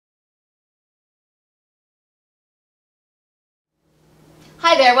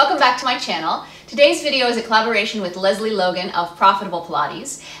Hi there, welcome back to my channel. Today's video is a collaboration with Lesley Logan of Profitable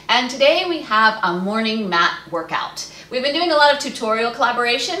Pilates, and today we have a morning mat workout. We've been doing a lot of tutorial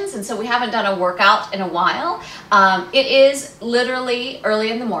collaborations, and so we haven't done a workout in a while. It is literally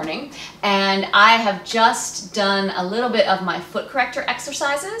early in the morning, and I have just done a little bit of my foot corrector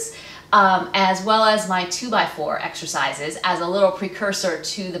exercises, as well as my 2x4 exercises as a little precursor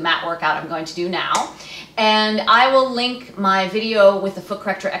to the mat workout I'm going to do now. And I will link my video with the foot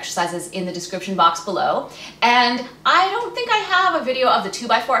corrector exercises in the description box below. And I don't think I have a video of the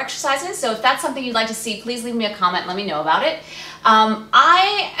 2x4 exercises, so if that's something you'd like to see, please leave me a comment and let me know about it.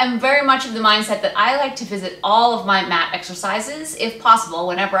 I am very much of the mindset that I like to visit all of my mat exercises, if possible,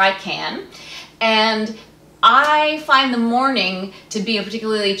 whenever I can. And I find the morning to be a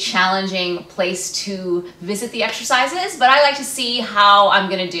particularly challenging place to visit the exercises, but I like to see how I'm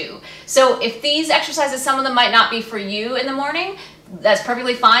gonna do. So if these exercises, some of them might not be for you in the morning, that's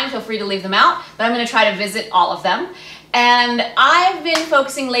perfectly fine, feel free to leave them out, but I'm gonna try to visit all of them. And I've been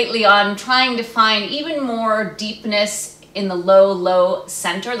focusing lately on trying to find even more deepness in the low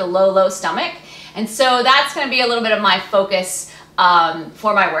center, the low stomach. And so that's gonna be a little bit of my focus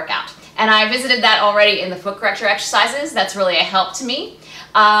for my workout. And I visited that already in the foot corrector exercises. That's really a help to me.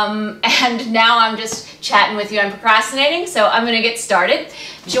 And now I'm just chatting with you. I'm procrastinating, so I'm gonna get started.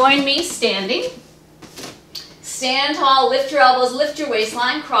 Join me standing. Stand tall, lift your elbows, lift your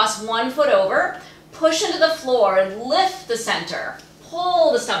waistline, cross one foot over, push into the floor, lift the center,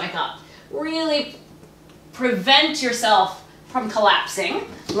 pull the stomach up. Really prevent yourself from collapsing.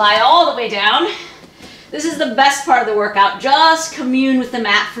 Lie all the way down. This is the best part of the workout. Just commune with the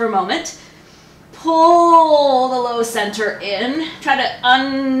mat for a moment. Pull the low center in. Try to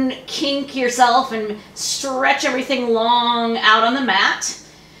unkink yourself and stretch everything long out on the mat.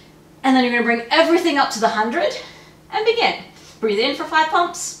 And then you're gonna bring everything up to the 100 and begin. Breathe in for 5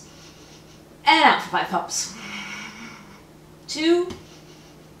 pumps and out for 5 pumps. 2,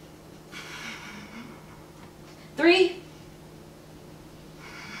 3,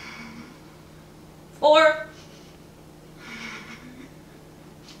 4,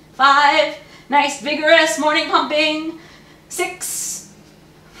 5, nice vigorous morning pumping. 6,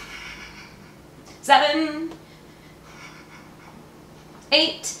 7,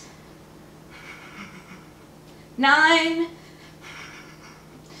 8, 9,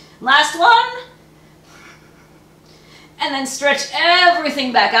 last one, and then stretch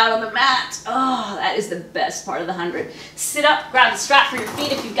everything back out on the mat. Oh, that is the best part of the 100. Sit up, grab the strap for your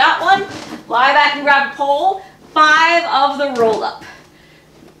feet if you've got one. Lie back and grab a pole. 5 of the roll up.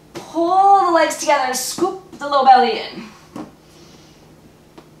 Pull the legs together and scoop the low belly in.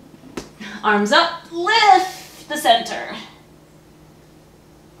 Arms up, lift the center.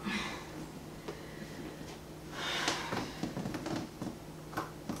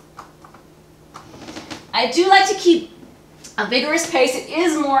 I do like to keep a vigorous pace. It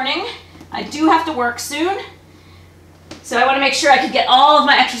is morning. I do have to work soon. So I want to make sure I can get all of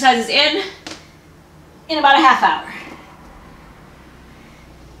my exercises in about a half hour.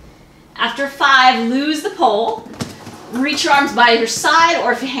 After 5, lose the pole. Reach your arms by your side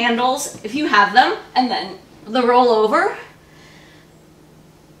or if handles, if you have them, and then the roll over.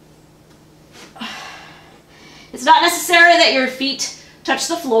 It's not necessary that your feet touch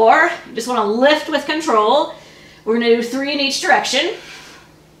the floor. You just want to lift with control. We're going to do 3 in each direction.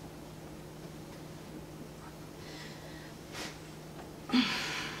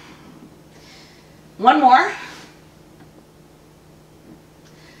 One more.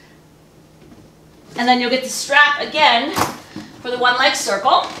 And then you'll get the strap again for the 1 leg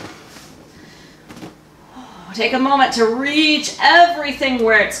circle. Take a moment to reach everything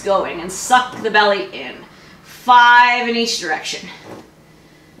where it's going and suck the belly in. 5 in each direction.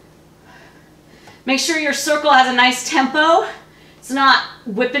 Make sure your circle has a nice tempo. It's not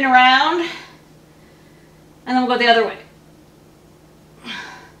whipping around. And then we'll go the other way.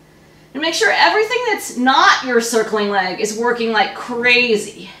 And make sure everything that's not your circling leg is working like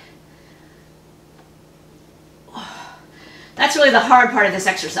crazy. That's really the hard part of this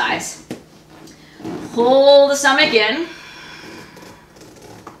exercise. Pull the stomach in.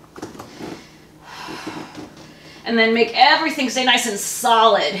 And then make everything stay nice and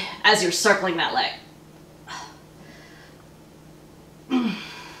solid as you're circling that leg.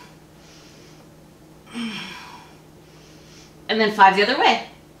 And then 5 the other way.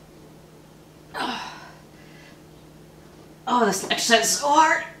 Oh, this exercise is so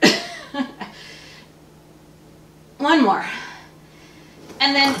hard. 1 more.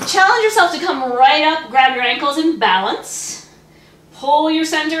 And then challenge yourself to come right up, grab your ankles and balance. Pull your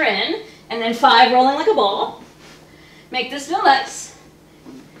center in, and then 5 rolling like a ball. Make this feel nice.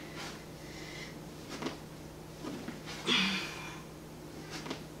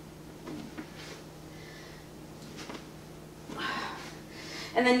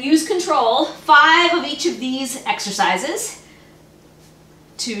 And then use control, 5 of each of these exercises.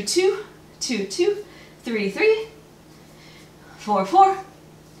 2, 2, 2, 2, 3, 3, 4, 4,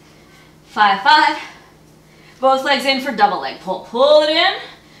 5, 5. Both legs in for double leg pull. Pull it in.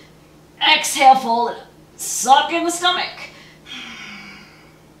 Exhale, fold it up. Suck in the stomach.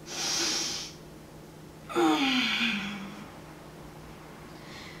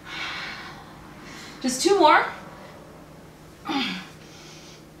 Just 2 more.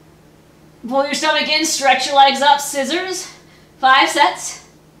 Pull your stomach in, stretch your legs up, scissors. 5 sets.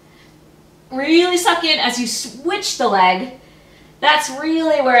 Really suck in as you switch the leg. That's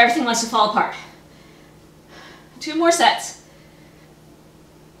really where everything wants to fall apart. 2 more sets.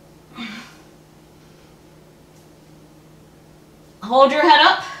 Hold your head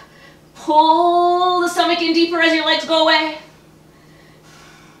up. Pull the stomach in deeper as your legs go away.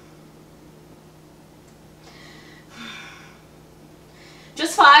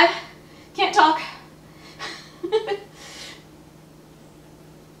 Just 5. Can't talk.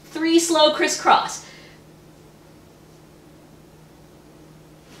 3 slow crisscross.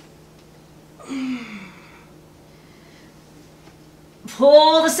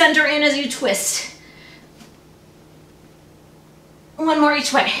 Pull the center in as you twist. 1 more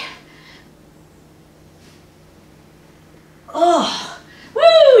each way. Oh,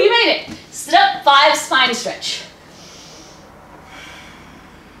 woo, you made it. Sit up, 5 spine stretch.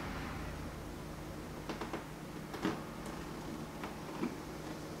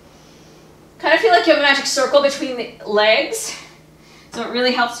 Kind of feel like you have a magic circle between the legs, so it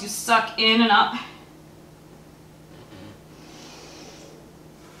really helps you suck in and up.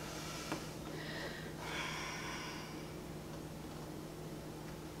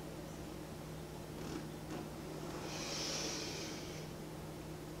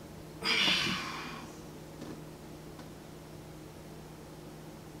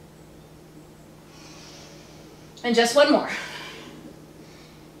 And just 1 more.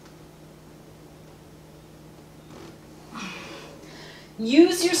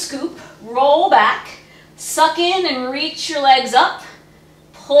 Use your scoop, roll back, suck in and reach your legs up.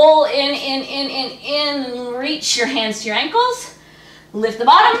 Pull in, and reach your hands to your ankles. Lift the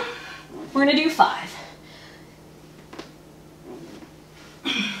bottom. We're gonna do 5.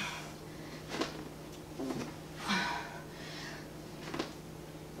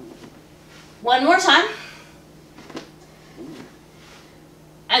 One more time.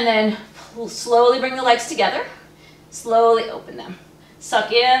 And then slowly bring the legs together. Slowly open them.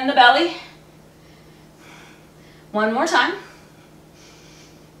 Suck in the belly. 1 more time.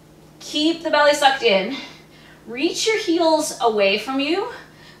 Keep the belly sucked in. Reach your heels away from you.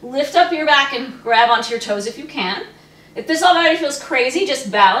 Lift up your back and grab onto your toes if you can. If this already feels crazy, just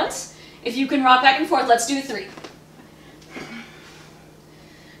balance. If you can rock back and forth, let's do 3.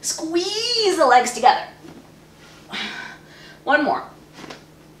 Squeeze the legs together. 1 more.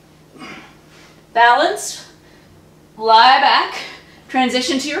 Balance. Lie back.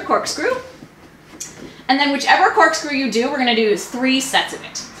 Transition to your corkscrew. And then whichever corkscrew you do, we're going to do 3 sets of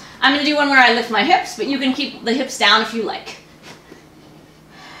it. I'm going to do one where I lift my hips, but you can keep the hips down if you like.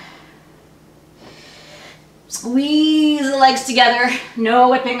 Squeeze the legs together, no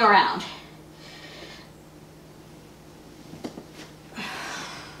whipping around.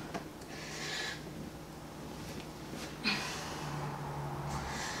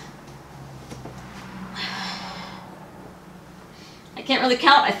 I can't really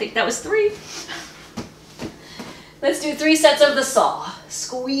count, I think that was 3. Let's do 3 sets of the saw.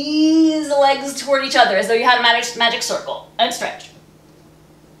 Squeeze the legs toward each other as though you had a magic circle. And stretch.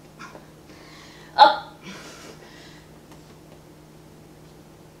 Up.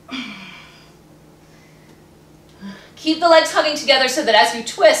 Keep the legs hugging together so that as you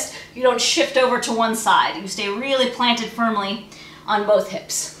twist, you don't shift over to one side. You stay really planted firmly on both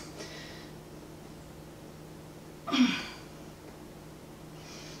hips.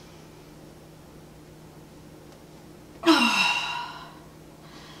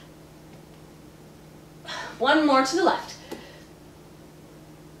 One more to the left.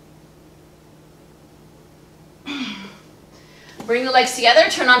 Bring the legs together,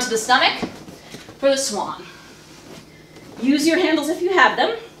 turn onto the stomach for the swan. Use your handles if you have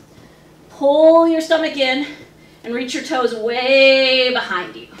them. Pull your stomach in and reach your toes way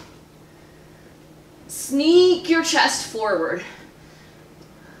behind you. Sneak your chest forward.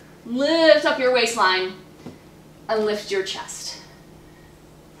 Lift up your waistline and lift your chest.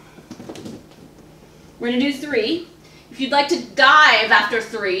 We're going to do 3. If you'd like to dive after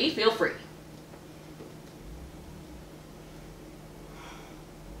 3, feel free.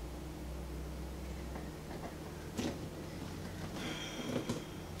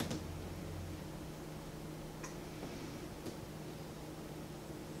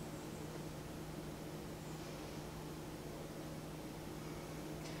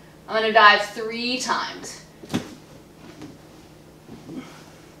 I'm going to dive 3 times.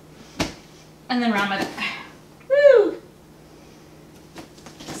 And then round my back. Woo!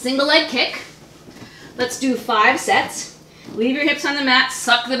 Single leg kick. Let's do 5 sets. Leave your hips on the mat,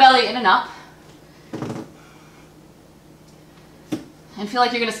 suck the belly in and up. And feel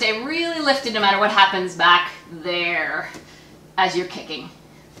like you're going to stay really lifted no matter what happens back there as you're kicking.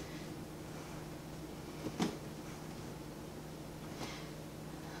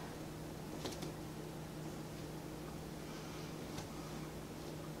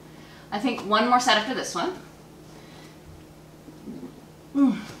 I think 1 more set after this one.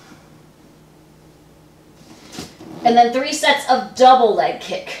 And then 3 sets of double leg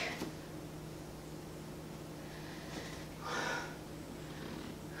kick.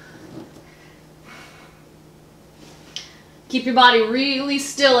 Keep your body really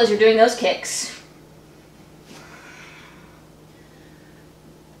still as you're doing those kicks.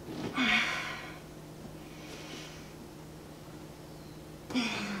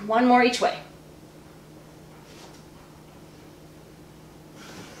 One more each way.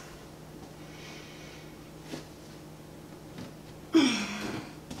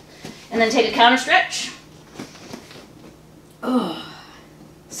 And then take a counter stretch. Oh.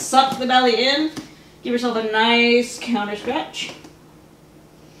 Suck the belly in. Give yourself a nice counter stretch.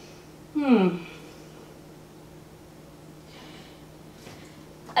 And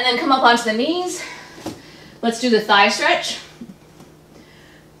then come up onto the knees. Let's do the thigh stretch.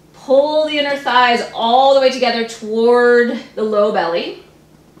 Pull the inner thighs all the way together toward the low belly.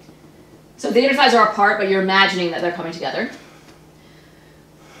 So the inner thighs are apart, but you're imagining that they're coming together.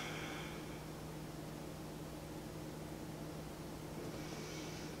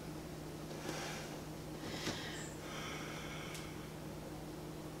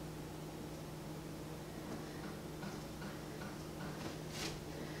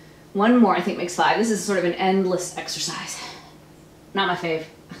 One more, I think, makes 5. This is sort of an endless exercise. Not my fave.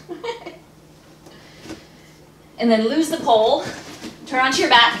 And then lose the pole. Turn onto your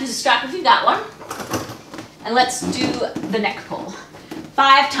back. Use a strap if you've got one. And let's do the neck pull.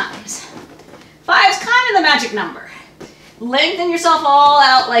 5 times. 5's kind of the magic number. Lengthen yourself all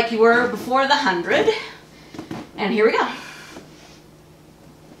out like you were before the 100. And here we go.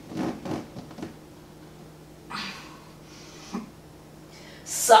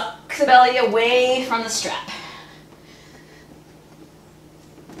 Suck the belly away from the strap.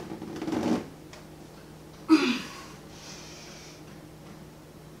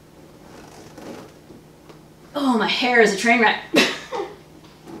 Oh, my hair is a train wreck.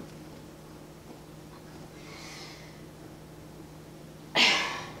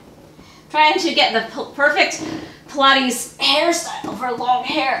 Trying to get the perfect Pilates hairstyle for long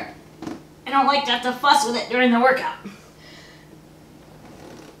hair. I don't like to have to fuss with it during the workout.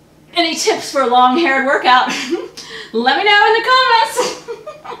 Any tips for a long-haired workout? Let me know in the comments.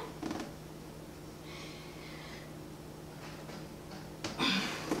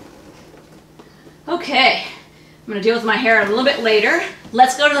 Okay, I'm going to deal with my hair a little bit later.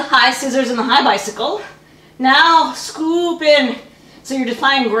 Let's go to the high scissors and the high bicycle. Now scoop in so you're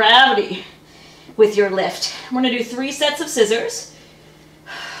defying gravity with your lift. We're going to do 3 sets of scissors.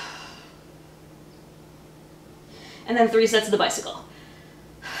 And then 3 sets of the bicycle.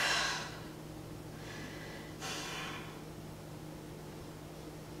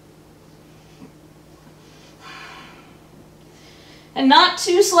 And not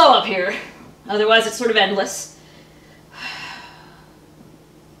too slow up here, otherwise it's sort of endless.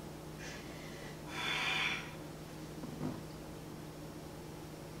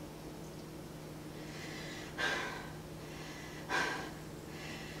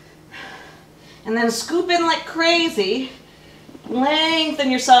 And then scoop in like crazy. Lengthen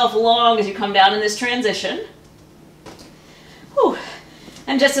yourself long as you come down in this transition. Whew.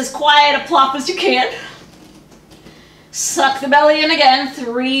 And just as quiet a plop as you can. Suck the belly in again,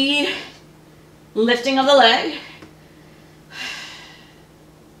 3, lifting of the leg.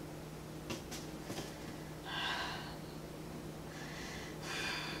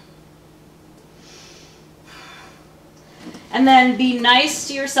 And then be nice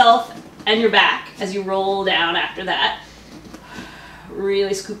to yourself and your back as you roll down after that.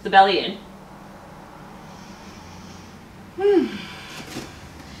 Really scoop the belly in.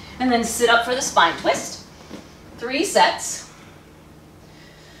 And then sit up for the spine twist. 3 sets.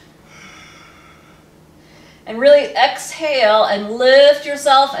 And really exhale and lift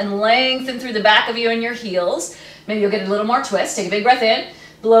yourself and lengthen through the back of you and your heels. Maybe you'll get a little more twist. Take a big breath in,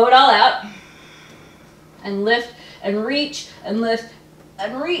 blow it all out, and lift and reach and lift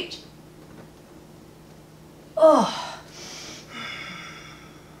and reach. Oh.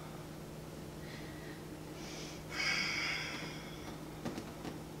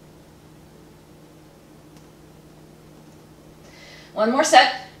 One more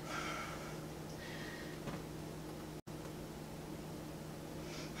set.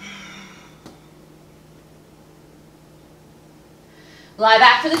 Lie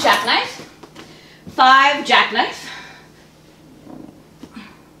back for the jackknife. 5 jackknife.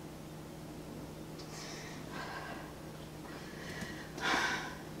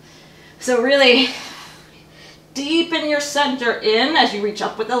 So really deepen your center in as you reach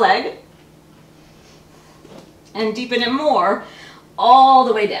up with the leg, and deepen it more all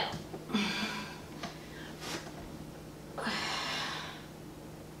the way down.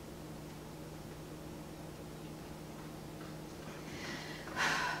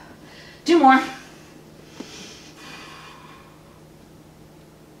 Two more.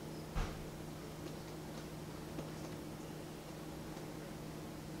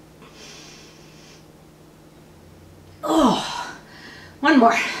 Oh, one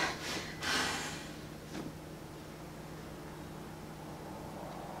more.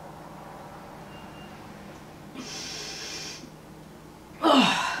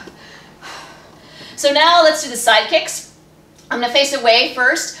 Oh. So now let's do the side kicks. I'm going to face away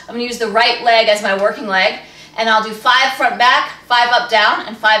first. I'm going to use the right leg as my working leg, and I'll do 5 front back, 5 up down,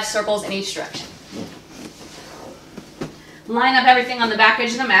 and 5 circles in each direction. Line up everything on the back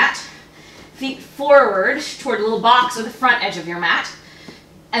edge of the mat. Feet forward toward a little box or the front edge of your mat,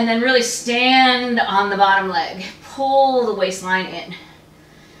 and then really stand on the bottom leg. Pull the waistline in.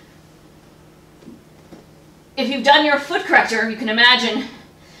 If you've done your foot corrector, you can imagine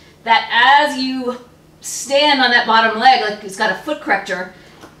that as you stand on that bottom leg like it's got a foot corrector,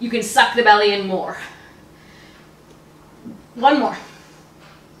 you can suck the belly in more. One more.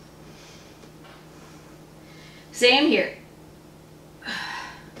 Same here.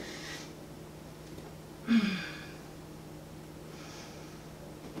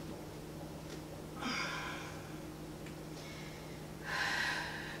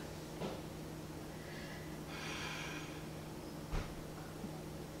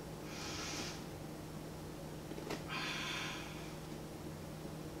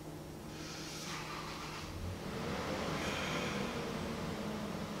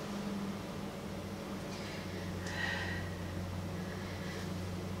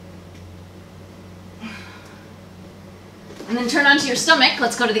 And then turn onto your stomach.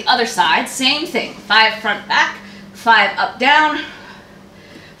 Let's go to the other side. Same thing. 5 front back, 5 up down,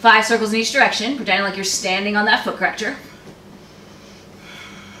 5 circles in each direction, pretending like you're standing on that foot corrector.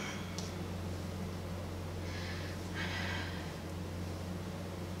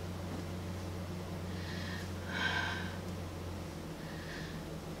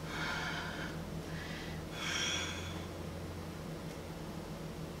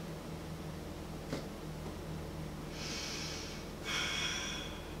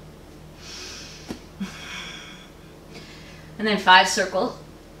 And then 5 circles.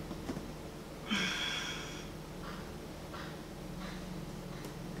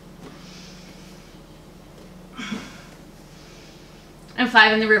 And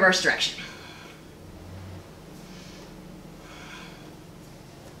 5 in the reverse direction.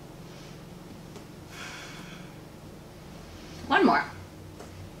 One more.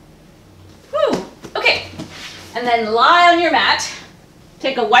 Woo! Okay. And then lie on your mat.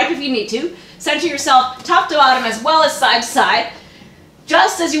 Take a wipe if you need to. Center yourself top to bottom as well as side to side.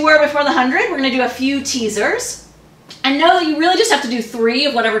 Just as you were before the 100, we're going to do a few teasers. And know that you really just have to do 3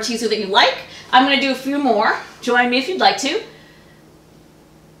 of whatever teaser that you like. I'm going to do a few more. Join me if you'd like to.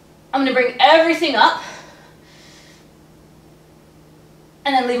 I'm going to bring everything up.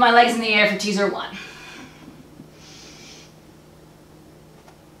 And then leave my legs in the air for teaser 1.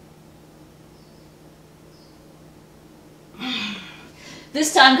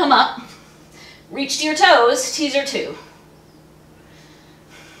 This time come up. Reach to your toes, teaser 2.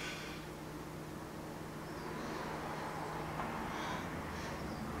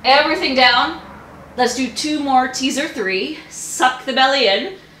 Everything down. Let's do 2 more, teaser 3. Suck the belly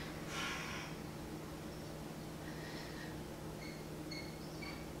in.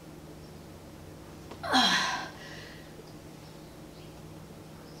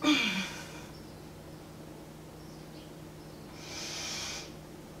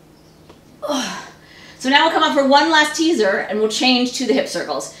 So now we'll come up for one last teaser and we'll change to the hip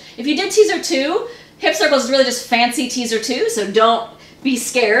circles. If you did teaser 2, hip circles is really just fancy teaser 2, so don't be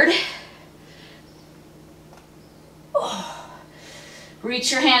scared.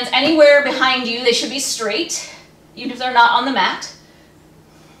 Reach your hands anywhere behind you. They should be straight, even if they're not on the mat.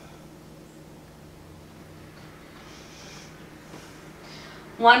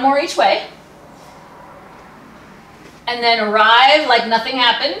 One more each way. And then arrive like nothing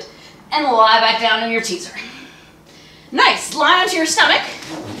happened and lie back down in your teaser. Nice, lie onto your stomach.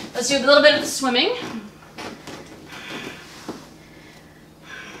 Let's do a little bit of swimming.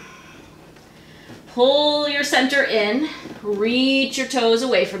 Pull your center in, reach your toes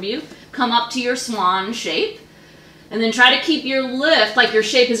away from you, come up to your swan shape, and then try to keep your lift like your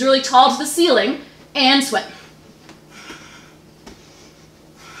shape is really tall to the ceiling, and swim.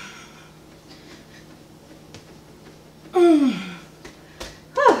 And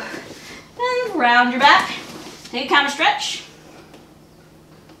round your back, take a counter stretch.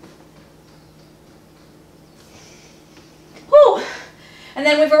 Whew. And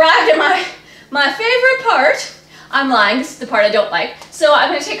then we've arrived at my favorite part. I'm lying, this is the part I don't like. So I'm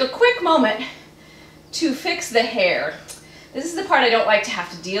gonna take a quick moment to fix the hair. This is the part I don't like to have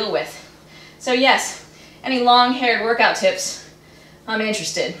to deal with. So yes, any long-haired workout tips, I'm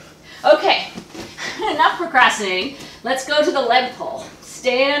interested. Okay, enough procrastinating. Let's go to the leg pull.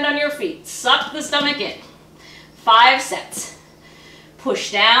 Stand on your feet, suck the stomach in. 5 sets.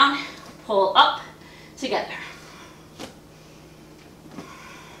 Push down, pull up, together.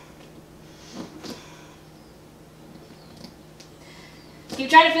 Keep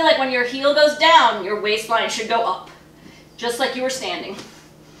trying to feel like when your heel goes down, your waistline should go up. Just like you were standing.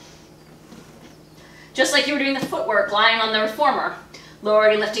 Just like you were doing the footwork lying on the reformer,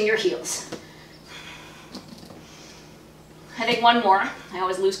 lowering and lifting your heels. I think one more. I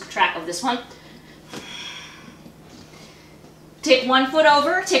always lose track of this one. Take one foot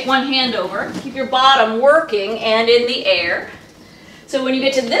over, take one hand over. Keep your bottom working and in the air. So when you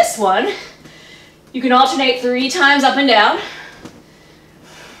get to this one, you can alternate 3 times up and down.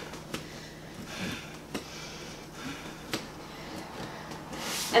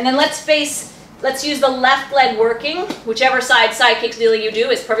 And then let's use the left leg working. Whichever side kick wheelie you do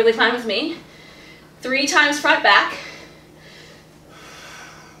is perfectly fine with me. 3 times front back.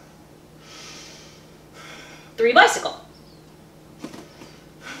 3 bicycle.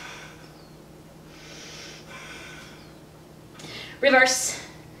 Reverse.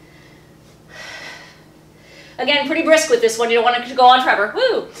 Again, pretty brisk with this one. You don't want it to go on forever.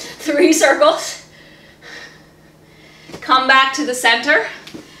 Woo! 3 circles. Come back to the center.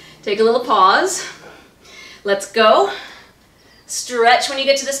 Take a little pause. Let's go. Stretch when you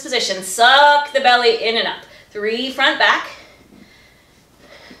get to this position. Suck the belly in and up. 3 front back.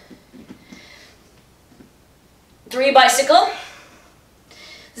 3 bicycle.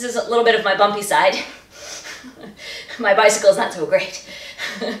 This is a little bit of my bumpy side. My bicycle is not so great.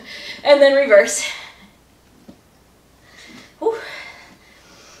 And then reverse. Whew.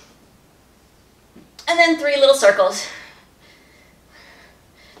 And then 3 little circles.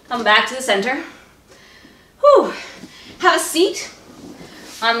 Come back to the center. Whew. Have a seat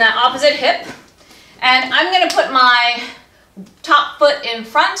on that opposite hip. And I'm going to put my top foot in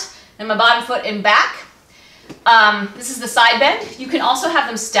front and my bottom foot in back. This is the side bend. You can also have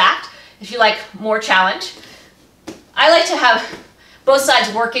them stacked if you like more challenge. I like to have both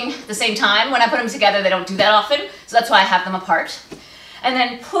sides working at the same time. When I put them together, they don't do that often, so that's why I have them apart. And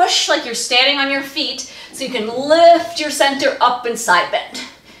then push like you're standing on your feet so you can lift your center up and side bend.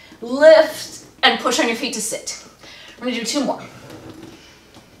 Lift and push on your feet to sit. We're going to do 2 more.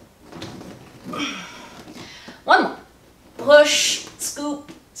 1 more. Push,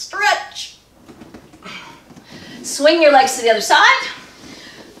 scoop, stretch. Swing your legs to the other side.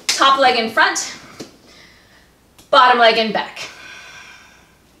 Top leg in front. Bottom leg in back.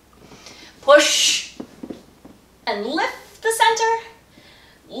 Push and lift the center.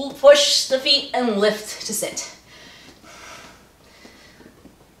 Push the feet and lift to sit.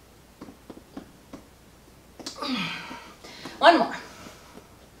 One more.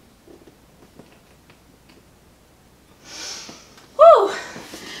 Woo!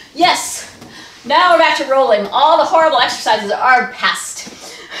 Yes. Now we're back to rolling. All the horrible exercises are past.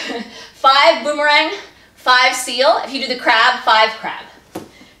 5 boomerang, 5 seal. If you do the crab, 5 crab.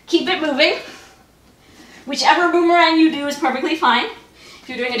 Keep it moving. Whichever boomerang you do is perfectly fine. If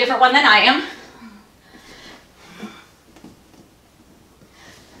you're doing a different one than I am.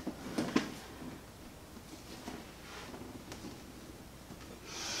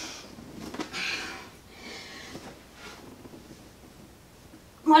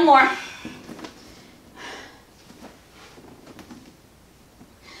 One more.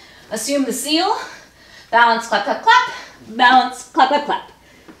 Assume the seal. Balance, clap, clap, clap. Balance, clap, clap, clap.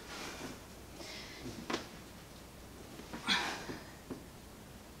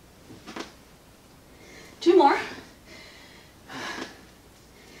 Two more.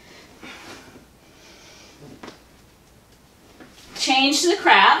 Change to the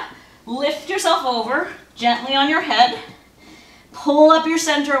crab. Lift yourself over gently on your head. Pull up your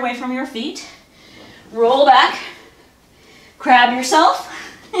center away from your feet. Roll back. Grab yourself.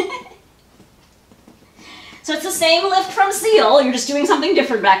 So it's the same lift from seal, you're just doing something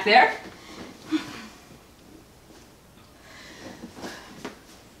different back there.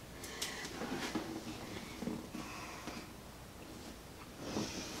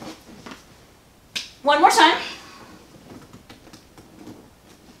 One more time.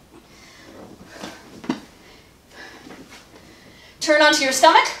 Turn onto your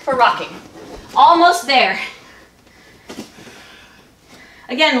stomach for rocking. Almost there.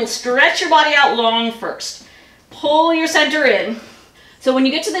 Again, we'll stretch your body out long first. Pull your center in. So when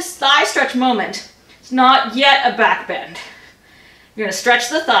you get to this thigh stretch moment, it's not yet a back bend. You're gonna stretch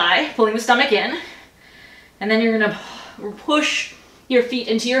the thigh, pulling the stomach in, and then you're gonna push your feet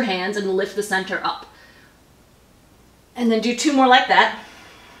into your hands and lift the center up. And then do 2 more like that.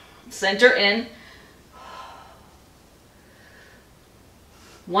 Center in.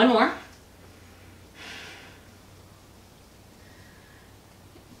 1 more.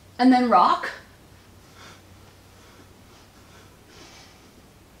 And then rock.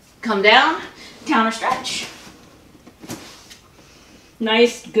 Come down, counter stretch.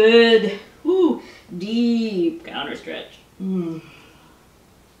 Nice, good, woo, deep counter stretch. Whew.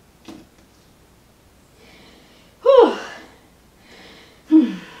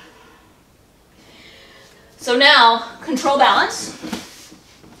 So now, control balance.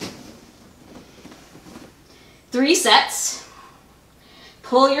 3 sets.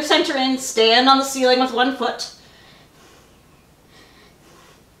 Pull your center in, stand on the ceiling with 1 foot.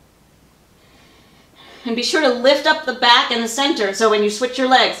 And be sure to lift up the back and the center so when you switch your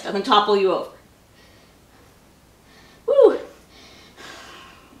legs, it doesn't topple you over. Woo.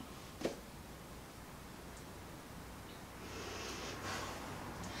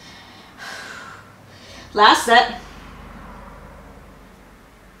 Last set.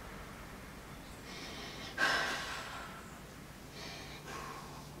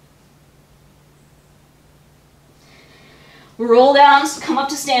 Roll down, come up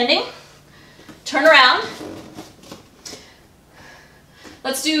to standing. Turn around.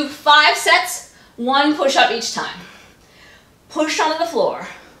 Let's do 5 sets, 1 push-up each time. Push onto the floor.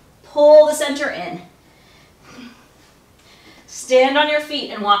 Pull the center in. Stand on your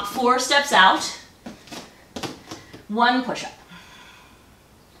feet and walk 4 steps out. 1 push-up.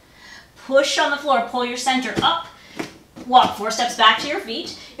 Push on the floor, pull your center up. Walk 4 steps back to your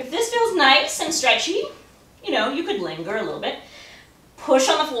feet. If this feels nice and stretchy, you know, you could linger a little bit. Push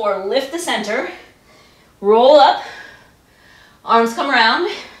on the floor, lift the center, roll up, arms come around.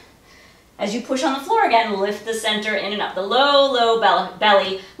 As you push on the floor again, lift the center in and up, the low, low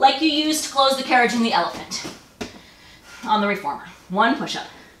belly, like you used to close the carriage in the elephant on the reformer. 1 push-up.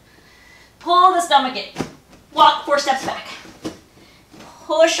 Pull the stomach in, walk 4 steps back.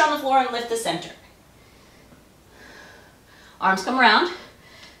 Push on the floor and lift the center. Arms come around.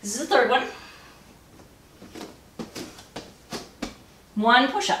 This is the 3rd one.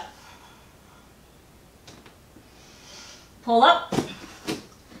 1 push-up. Pull up.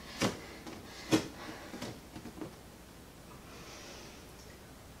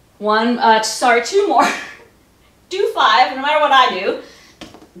 Sorry, 2 more. Do 5, no matter what I do.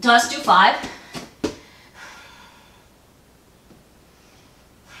 Just do 5.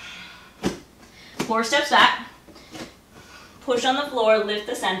 Four steps back. Push on the floor, lift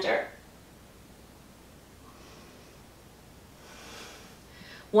the center.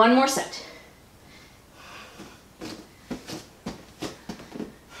 1 more set.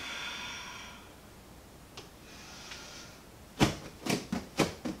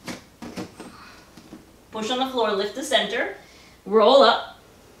 Push on the floor, lift the center, roll up,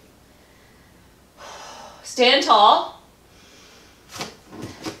 stand tall.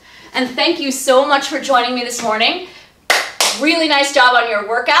 And thank you so much for joining me this morning. Really nice job on your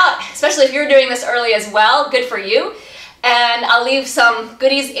workout, especially if you're doing this early as well. Good for you. And I'll leave some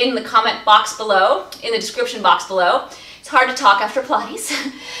goodies in the comment box below, in the description box below. It's hard to talk after Pilates.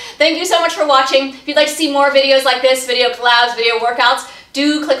 Thank you so much for watching. If you'd like to see more videos like this, video collabs, video workouts,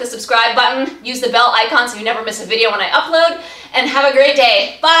 do click the subscribe button, use the bell icon so you never miss a video when I upload, and have a great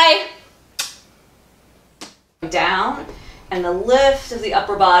day. Bye! Down, and the lift of the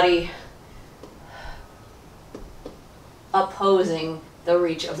upper body opposing the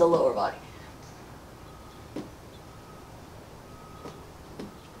reach of the lower body.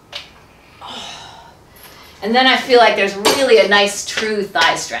 And then I feel like there's really a nice true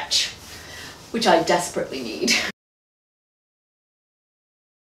thigh stretch, which I desperately need.